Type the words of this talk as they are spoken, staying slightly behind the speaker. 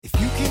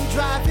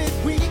drive it,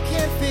 we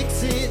can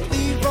fix it.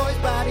 Leroy's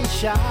Body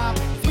Shop.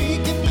 We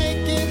can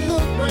make it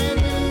look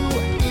brand new.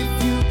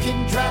 If you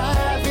can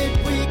drive it,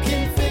 we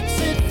can fix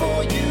it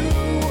for you.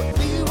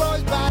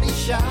 Leroy's Body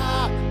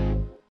Shop.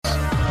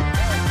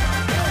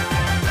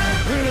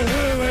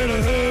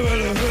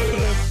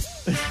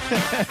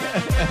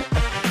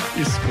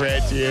 Your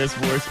scratchy ass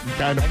voice can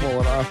kind of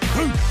pull it off.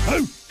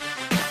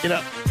 You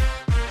know,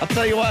 I'll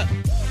tell you what.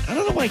 I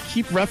don't know why I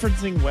keep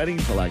referencing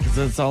weddings a lot because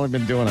that's all I've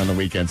been doing on the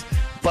weekends.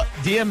 But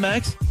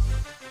DMX,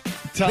 I'm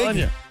telling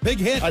you. Big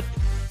hit.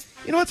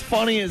 You know what's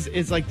funny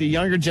is like the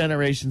younger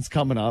generation's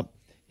coming up.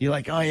 You're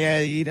like, oh, yeah,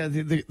 you know,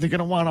 they're going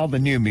to want all the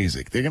new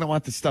music. They're going to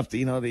want the stuff that,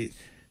 you know,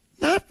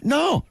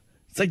 no.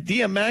 It's like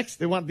DMX.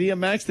 They want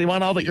DMX. They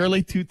want all the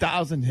early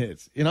 2000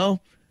 hits, you know?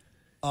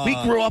 We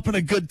grew up in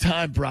a good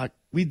time, Brock.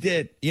 We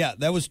did. Yeah,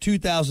 that was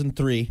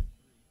 2003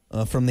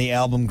 from the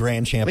album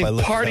Grand Champ.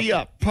 Party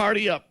Up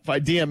by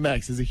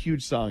DMX is a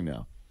huge song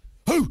now.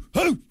 Hoo!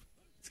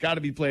 It's got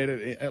to be played.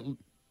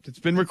 It's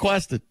been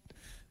requested.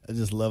 I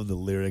just love the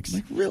lyrics.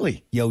 Like,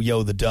 really?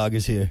 Yo, the dog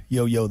is here.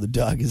 Yo, the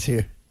dog is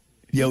here.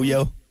 Yo,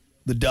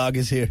 the dog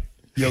is here.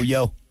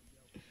 Yo.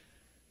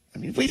 I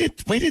mean, we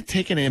did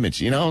take an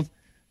image, you know?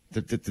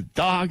 The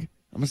dog.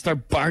 I'm going to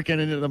start barking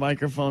into the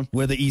microphone.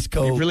 Where the East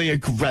Coast. Be really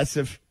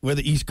aggressive. Where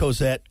the East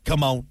Coast at.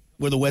 Come on.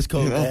 Where the West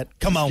Coast at.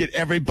 Come on. Get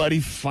everybody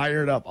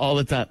fired up all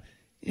the time.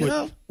 You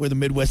know? Where the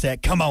Midwest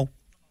at. Come on.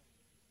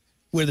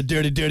 Where the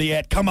dirty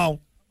at. Come on.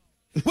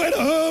 Where the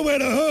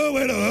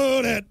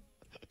hood at.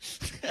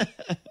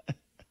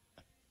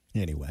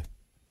 Anyway.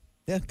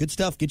 Yeah, good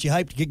stuff. Get you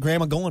hyped. Get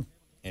grandma going.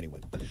 Anyway.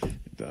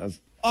 It does.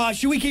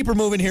 Should we keep her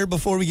moving here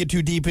before we get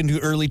too deep into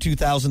early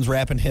 2000s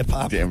rap and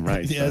hip-hop? Damn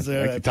right. Yes,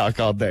 I could talk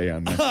all day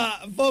on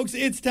that. Folks,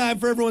 it's time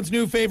for everyone's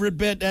new favorite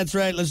bit. That's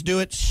right. Let's do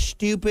it.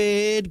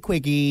 Stupid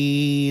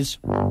Quickies.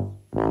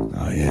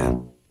 Oh, yeah.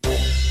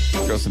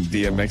 Throw some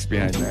DMX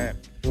behind that.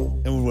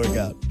 And we'll work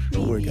out.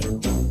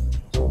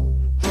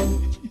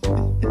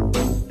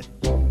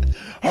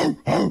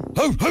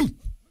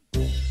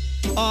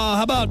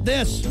 How about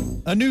this?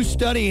 A new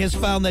study has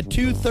found that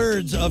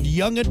 2/3 of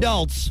young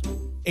adults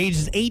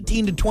ages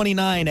 18 to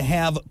 29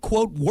 have,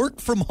 quote,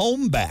 work from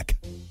home back,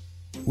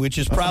 which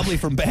is probably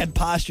from bad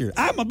posture.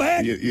 I'm a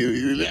back.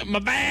 My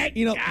back.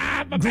 You know,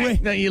 my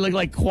back. No, you look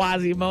like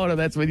Quasimodo.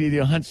 That's what you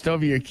do, hunched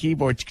over your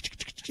keyboard,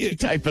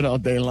 typing all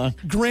day long.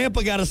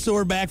 Grandpa got a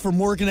sore back from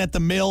working at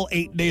the mill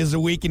 8 days a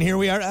week, and here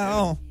we are.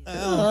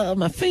 Oh,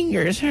 my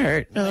fingers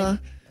hurt.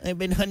 I've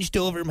been hunched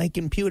over my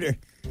computer.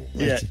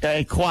 Yeah,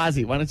 hey,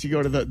 Quasi, why don't you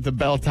go to the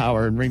bell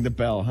tower and ring the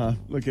bell, huh?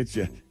 Look at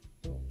you.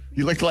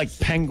 You look like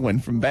Penguin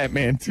from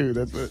Batman 2.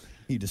 That's what.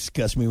 You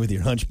disgust me with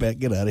your hunchback.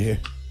 Get out of here.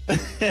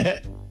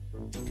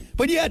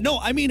 But yeah, no,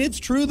 I mean, it's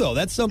true, though.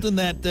 That's something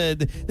that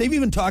they've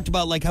even talked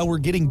about, like how we're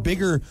getting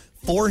bigger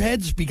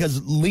foreheads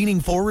because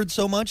leaning forward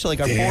so much. Like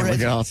our foreheads. We're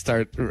going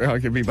to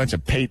there'll be a bunch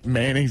of Peyton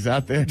Mannings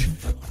out there.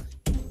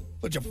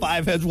 Bunch of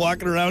five heads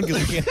walking around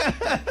because we can't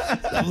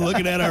stop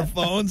looking at our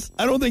phones.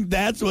 I don't think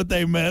that's what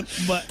they meant,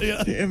 but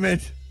yeah. Damn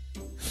it.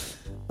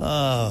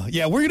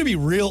 Yeah, we're gonna be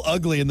real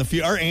ugly in the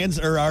future.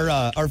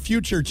 Our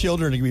future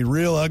children are gonna be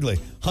real ugly.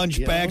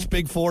 Hunchbacks,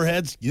 big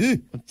foreheads. Yeah.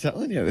 I'm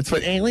telling you, that's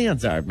what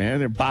aliens are, man.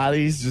 Their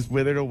bodies just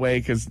withered away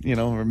because we're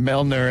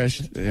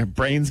malnourished. Their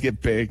brains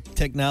get big.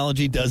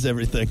 Technology does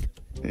everything.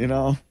 You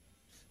know,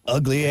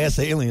 ugly ass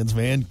aliens,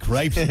 man.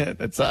 Cripes.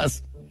 That's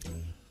us.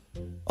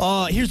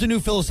 Here's a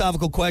new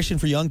philosophical question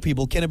for young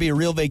people. Can it be a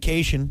real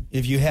vacation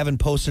if you haven't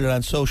posted it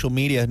on social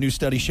media? A new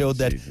study showed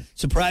that,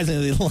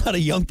 surprisingly, a lot of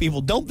young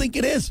people don't think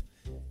it is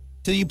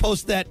till you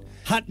post that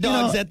hot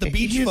dogs at the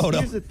beach photo.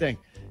 Here's the thing.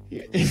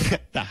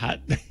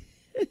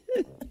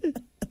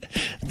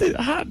 The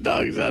hot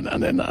dogs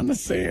on the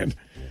sand.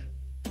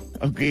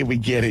 Okay, we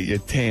get it. You're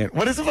tan.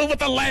 What is it with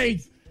the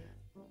legs?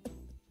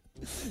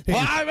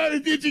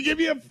 Did you give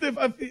me a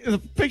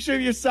picture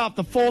of yourself,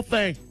 the full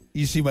thing?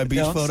 You see my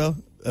beach photo?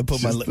 I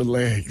put just the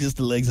legs. Just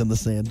the legs on the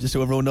sand. Just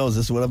so everyone knows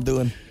this is what I'm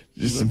doing.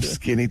 Just some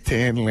skinny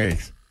tan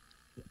legs.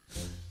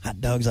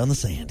 Hot dogs on the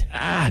sand.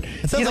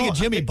 It sounds like a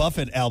Jimmy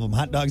Buffett album,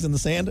 Hot Dogs on the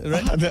Sand,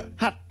 right?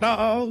 Hot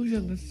dogs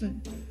on the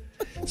sand.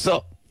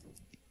 So,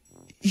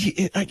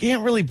 I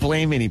can't really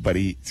blame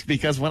anybody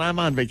because when I'm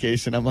on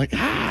vacation, I'm like,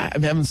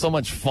 I'm having so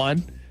much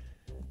fun.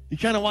 You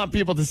kind of want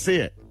people to see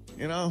it,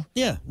 you know?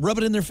 Yeah, rub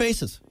it in their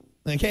faces.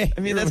 Okay. I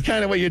mean, that's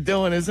kind of what you're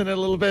doing, isn't it,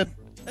 a little bit?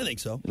 I think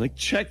so. Like,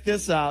 check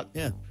this out.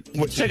 Yeah.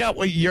 Check out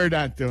what you're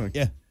not doing.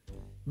 Yeah.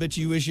 Bet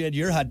you wish you had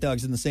your hot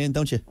dogs in the sand,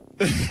 don't you?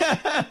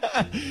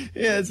 Yeah,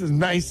 this is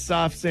nice,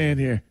 soft sand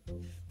here.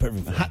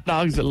 Perfect. Hot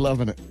dogs are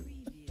loving it.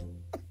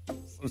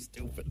 So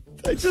stupid.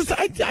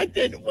 I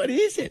did. What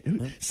is it?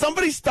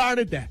 Somebody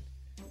started that.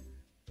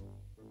 I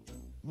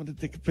want to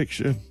take a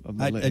picture of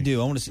my leg. I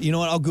do. I want to see. You know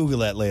what? I'll Google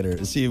that later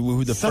to see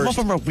who the Some first.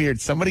 of them are weird.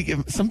 Some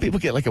people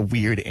get like a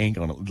weird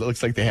angle. It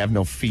looks like they have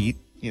no feet.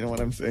 You know what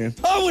I'm saying?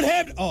 Oh, what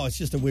happened? Oh, it's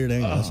just a weird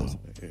angle. Oh,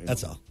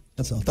 That's all.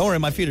 Don't worry,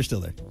 my feet are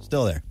still there.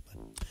 Still there.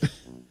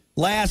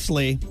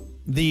 Lastly,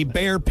 the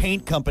Behr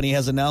Paint Company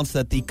has announced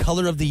that the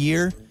color of the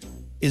year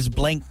is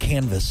blank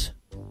canvas.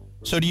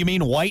 So do you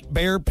mean White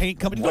Bear Paint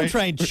Company? Don't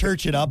try and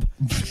church it up.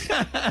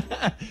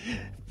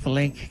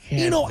 Blank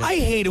canvas. You know, I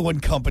hate it when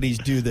companies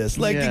do this.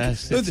 Like,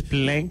 yes, it's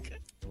blank.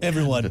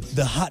 Everyone,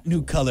 the hot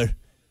new color.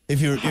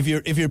 If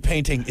you're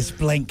painting, it's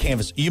blank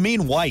canvas. You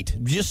mean white?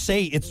 Just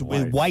say it's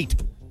white.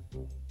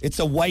 It's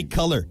a white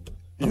color.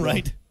 All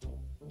right.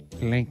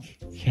 Blank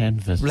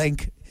canvas.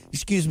 Blank.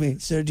 Excuse me,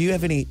 sir. Do you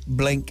have any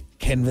blank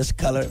canvas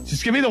color?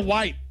 Just give me the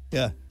white.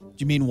 Yeah. Do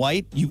you mean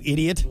white? You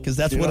idiot? Because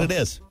that's what it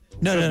is.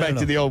 No. Back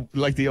to the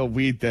old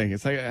weed thing.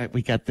 It's like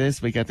we got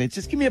this, we got that.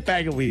 Just give me a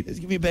bag of weed.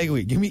 Just give me a bag of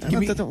weed.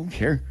 I don't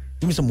care.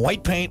 Give me some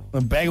white paint,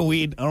 a bag of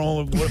weed. I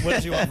don't know what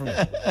else you want from me.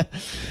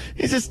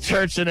 He's just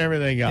churching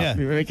everything up. Yeah.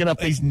 You're making up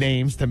these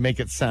names to make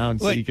it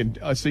sound so you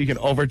can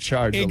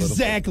overcharge.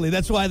 Exactly.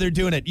 That's why they're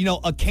doing it. You know,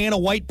 a can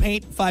of white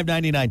paint,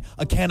 $5.99.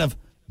 A can of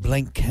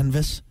blank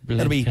canvas,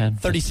 that'll be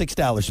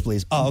 $36,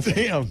 please. Oh,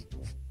 okay. Damn.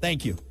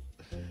 Thank you.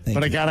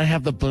 But I gotta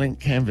have the blank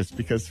canvas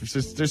because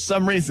there's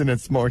some reason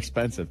it's more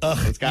expensive.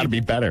 It's got to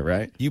be better,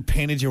 right? You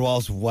painted your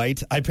walls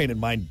white. I painted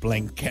mine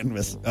blank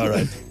canvas. All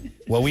right.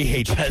 Well, we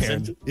hate you,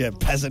 Peasant. Karen. Yeah,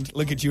 peasant.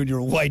 Look at you and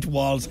your white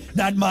walls.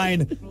 Not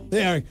mine.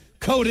 They are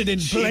coated in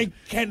blank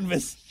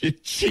canvas. You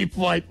cheap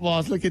white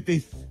walls. Look at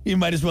these. You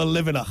might as well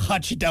live in a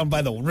hutch down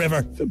by the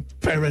river. It's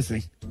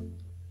embarrassing.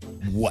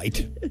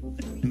 White.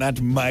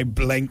 Not my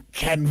blank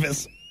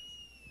canvas.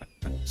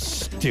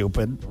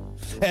 Stupid.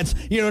 That's,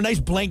 nice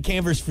blank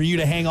canvas for you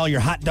to hang all your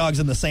hot dogs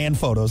in the sand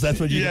photos. That's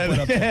what you can put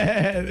up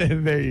there.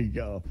 There you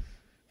go.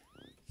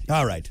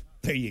 All right.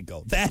 There you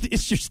go. That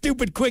is your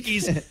stupid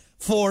quickies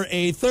for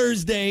a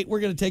Thursday.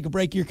 We're going to take a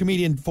break. Your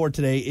comedian for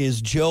today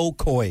is Joe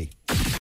Coy.